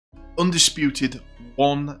Undisputed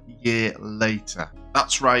 1 year later.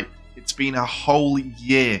 That's right, it's been a whole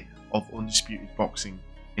year of Undisputed Boxing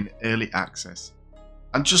in early access.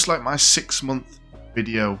 And just like my 6-month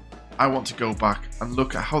video, I want to go back and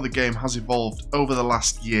look at how the game has evolved over the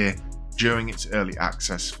last year during its early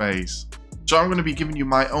access phase. So I'm going to be giving you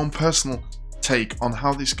my own personal take on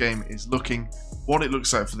how this game is looking, what it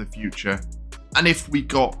looks like for the future, and if we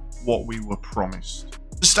got what we were promised.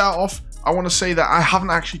 To start off, I want to say that I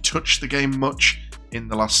haven't actually touched the game much in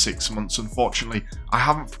the last 6 months. Unfortunately, I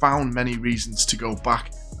haven't found many reasons to go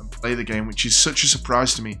back and play the game, which is such a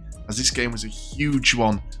surprise to me, as this game was a huge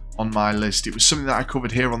one on my list. It was something that I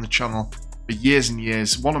covered here on the channel for years and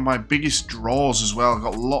years. One of my biggest draws as well. I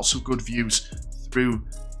got lots of good views through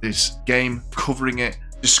this game, covering it,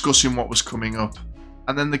 discussing what was coming up.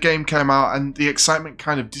 And then the game came out and the excitement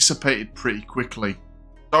kind of dissipated pretty quickly.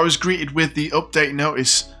 So I was greeted with the update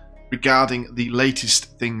notice regarding the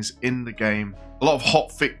latest things in the game. A lot of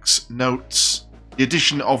hotfix notes, the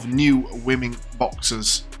addition of new women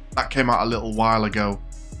boxers, that came out a little while ago.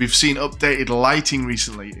 We've seen updated lighting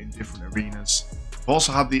recently in different arenas. We've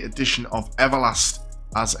also had the addition of Everlast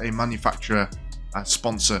as a manufacturer and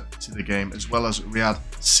sponsor to the game, as well as Riyadh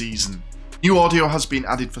Season. New audio has been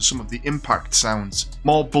added for some of the impact sounds.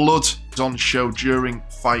 More blood is on show during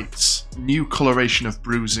fights. New coloration of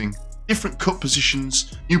bruising. Different cut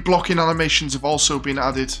positions. New blocking animations have also been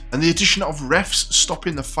added. And the addition of refs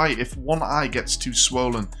stopping the fight if one eye gets too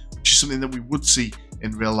swollen, which is something that we would see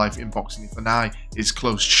in real life in boxing. If an eye is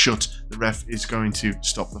closed shut, the ref is going to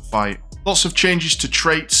stop the fight. Lots of changes to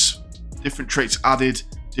traits. Different traits added,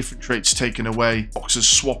 different traits taken away. Boxers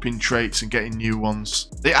swapping traits and getting new ones.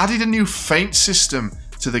 They added a new feint system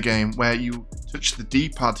to the game where you touch the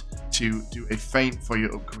D-pad to do a feint for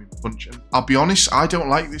your upcoming punch. And I'll be honest, I don't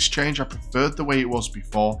like this change. I preferred the way it was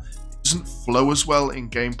before. It doesn't flow as well in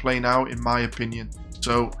gameplay now, in my opinion.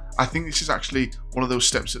 So I think this is actually one of those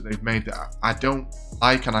steps that they've made that I don't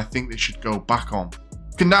like, and I think they should go back on.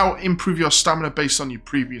 You can now improve your stamina based on your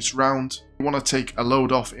previous round. You want to take a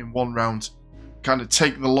load off in one round, kind of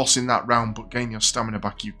take the loss in that round but gain your stamina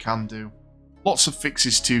back, you can do. Lots of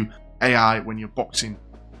fixes to AI when you're boxing.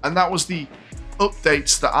 And that was the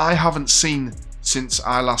updates that I haven't seen since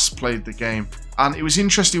I last played the game. And it was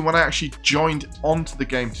interesting when I actually joined onto the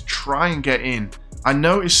game to try and get in. I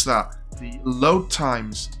noticed that the load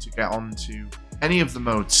times to get onto any of the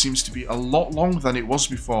modes seems to be a lot longer than it was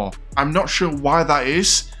before. I'm not sure why that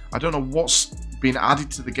is. I don't know what's been added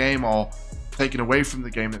to the game or taken away from the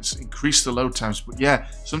game that's increased the load times. But yeah,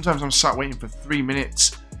 sometimes I'm sat waiting for 3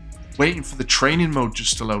 minutes, waiting for the training mode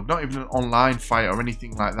just to load, not even an online fight or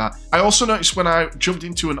anything like that. I also noticed when I jumped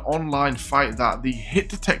into an online fight that the hit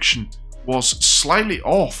detection was slightly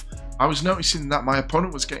off. I was noticing that my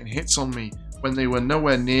opponent was getting hits on me when they were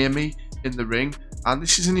nowhere near me in the ring, and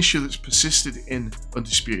this is an issue that's persisted in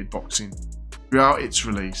Undisputed Boxing throughout its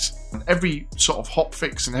release. And every sort of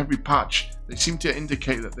hotfix and every patch, they seem to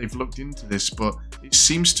indicate that they've looked into this, but it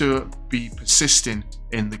seems to be persisting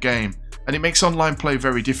in the game, and it makes online play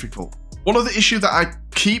very difficult. One other issue that I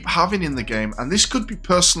keep having in the game, and this could be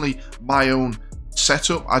personally my own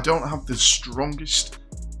setup, I don't have the strongest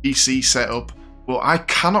PC setup, but I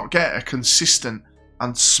cannot get a consistent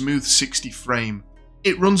and smooth 60 frame.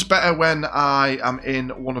 It runs better when I am in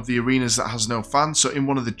one of the arenas that has no fans. So in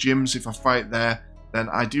one of the gyms, if I fight there, then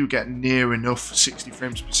I do get near enough 60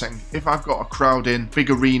 frames per second. If I've got a crowd in, big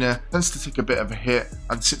arena, it tends to take a bit of a hit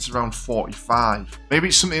and sits around 45. Maybe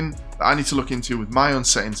it's something that I need to look into with my own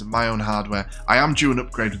settings and my own hardware. I am due an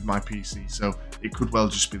upgrade with my PC, so it could well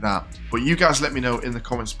just be that. But you guys let me know in the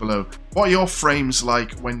comments below. What are your frames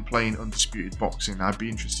like when playing Undisputed Boxing? I'd be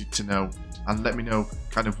interested to know. And let me know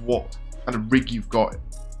kind of what kind of rig you've got,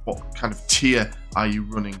 what kind of tier are you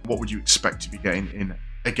running, what would you expect to be getting in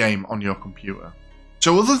a game on your computer.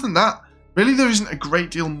 So other than that, really there isn't a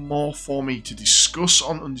great deal more for me to discuss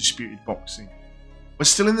on Undisputed Boxing. We're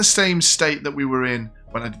still in the same state that we were in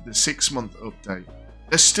when I did the 6-month update.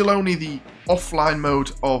 There's still only the offline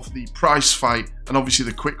mode of the prize fight and obviously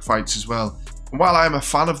the quick fights as well. And while I am a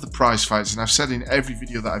fan of the prize fights, and I've said in every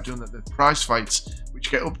video that I've done that the prize fights,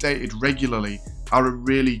 which get updated regularly, are a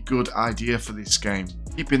really good idea for this game,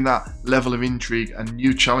 keeping that level of intrigue and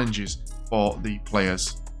new challenges for the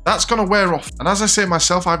players. That's going to wear off, and as I say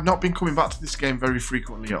myself, I've not been coming back to this game very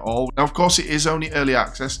frequently at all. Now of course it is only early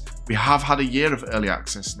access, we have had a year of early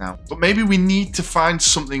access now, but maybe we need to find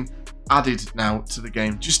something added now to the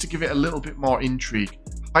game just to give it a little bit more intrigue.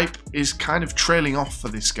 Hype is kind of trailing off for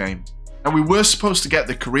this game. Now we were supposed to get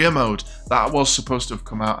the career mode, that was supposed to have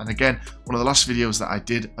come out, and again, one of the last videos that I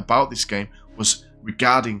did about this game was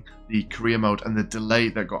regarding the career mode and the delay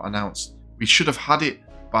that got announced. We should have had it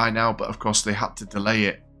by now, but of course they had to delay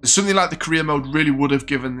it. Something like the career mode really would have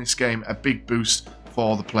given this game a big boost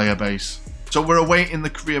for the player base. So we're awaiting the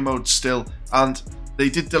career mode still, and they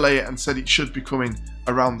did delay it and said it should be coming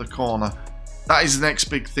around the corner. That is the next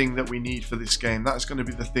big thing that we need for this game. That's going to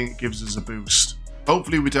be the thing that gives us a boost.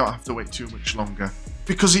 Hopefully we don't have to wait too much longer,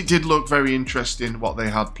 because it did look very interesting what they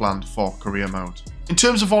had planned for career mode. In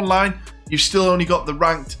terms of online, you've still only got the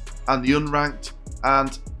ranked and the unranked,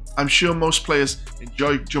 and I'm sure most players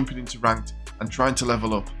enjoy jumping into ranked and trying to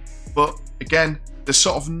level up. But again, there's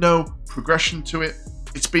sort of no progression to it.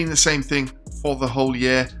 It's been the same thing for the whole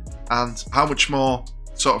year, and how much more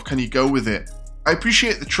sort of can you go with it? I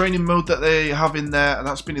appreciate the training mode that they have in there, and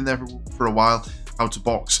that's been in there for a while. How to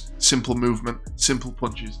box, simple movement, simple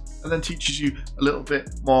punches, and then teaches you a little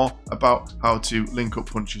bit more about how to link up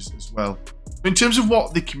punches as well. In terms of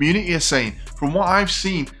what the community are saying, from what I've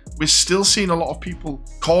seen, we're still seeing a lot of people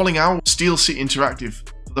calling out Steel City Interactive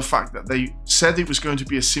for the fact that they said it was going to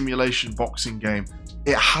be a simulation boxing game.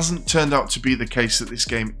 It hasn't turned out to be the case that this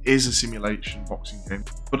game is a simulation boxing game,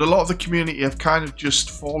 but a lot of the community have kind of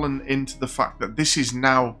just fallen into the fact that this is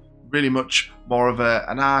now really much more of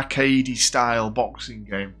an arcadey style boxing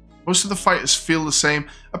game. Most of the fighters feel the same,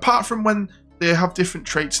 apart from when they have different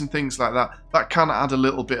traits and things like that. That can add a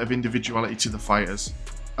little bit of individuality to the fighters.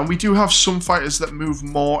 And we do have some fighters that move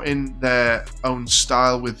more in their own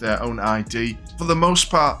style with their own ID. For the most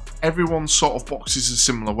part, everyone sort of boxes a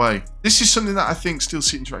similar way. This is something that I think Steel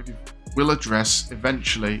City Interactive will address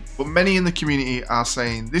eventually, but many in the community are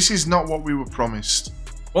saying this is not what we were promised.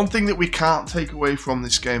 One thing that we can't take away from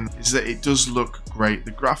this game is that it does look great.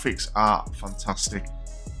 The graphics are fantastic.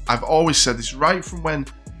 I've always said this right from when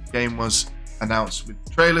the game was announced with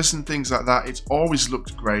trailers and things like that. It's always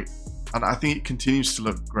looked great, and I think it continues to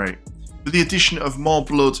look great. With the addition of more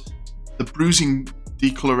blood, the bruising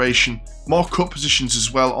decoloration, more cut positions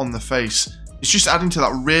as well on the face, it's just adding to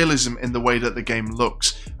that realism in the way that the game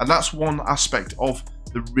looks. And that's one aspect of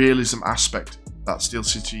the realism aspect that Steel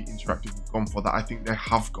City Interactive have gone for that I think they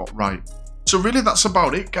have got right. So really that's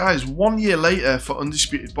about it, guys. 1 year later for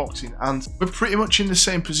Undisputed Boxing, and we're pretty much in the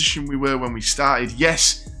same position we were when we started.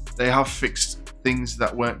 Yes, they have fixed things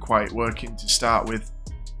that weren't quite working to start with.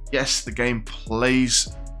 Yes, the game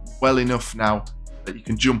plays well enough now that you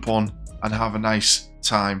can jump on and have a nice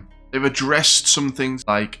time. They've addressed some things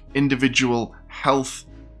like individual health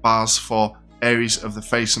bars for areas of the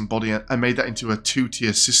face and body and made that into a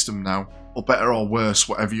 2-tier system now. Or better or worse,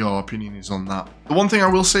 whatever your opinion is on that. The one thing I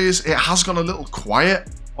will say is it has gone a little quiet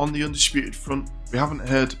on the Undisputed front. We haven't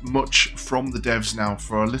heard much from the devs now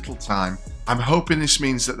for a little time. I'm hoping this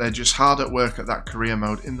means that they're just hard at work at that career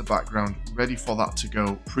mode in the background, ready for that to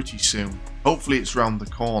go pretty soon. Hopefully it's round the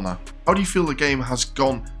corner. How do you feel the game has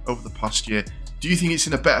gone over the past year? Do you think it's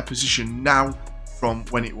in a better position now from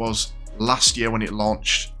when it was last year when it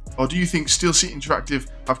launched? Or do you think Steel City Interactive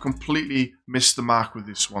have completely missed the mark with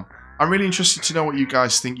this one? I'm really interested to know what you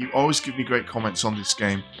guys think. You always give me great comments on this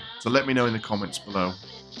game, so let me know in the comments below.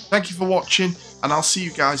 Thank you for watching, and I'll see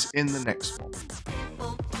you guys in the next one.